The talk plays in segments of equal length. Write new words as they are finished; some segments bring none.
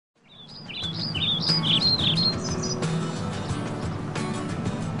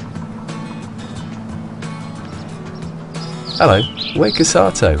Hello, we're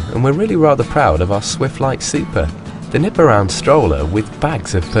Cosatto and we're really rather proud of our Lite Supa, the nip-around stroller with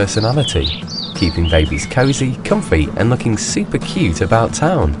bags of personality, keeping babies cosy, comfy and looking super cute about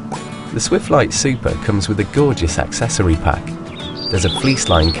town. The Lite Supa comes with a gorgeous accessory pack. There's a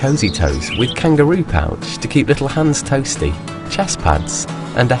fleece-lined cozy toes with kangaroo pouch to keep little hands toasty, chest pads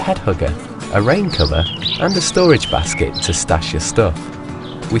and a head hugger, a rain cover and a storage basket to stash your stuff.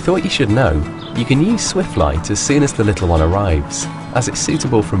 We thought you should know you can use Lite as soon as the little one arrives, as it's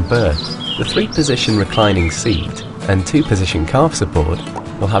suitable from birth. The 3-position reclining seat and 2-position calf support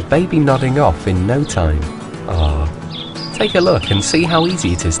will have baby nodding off in no time. Take a look and see how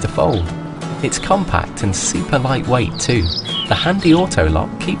easy it is to fold. It's compact and super lightweight too. The handy auto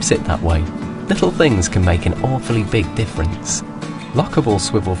lock keeps it that way. Little things can make an awfully big difference. Lockable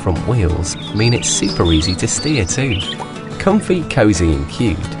swivel front wheels mean it's super easy to steer too. Comfy, cosy and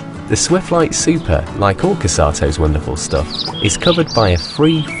cute, the Lite Supa, like all Cosatto's wonderful stuff, is covered by a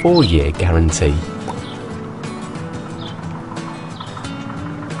free 4-year guarantee.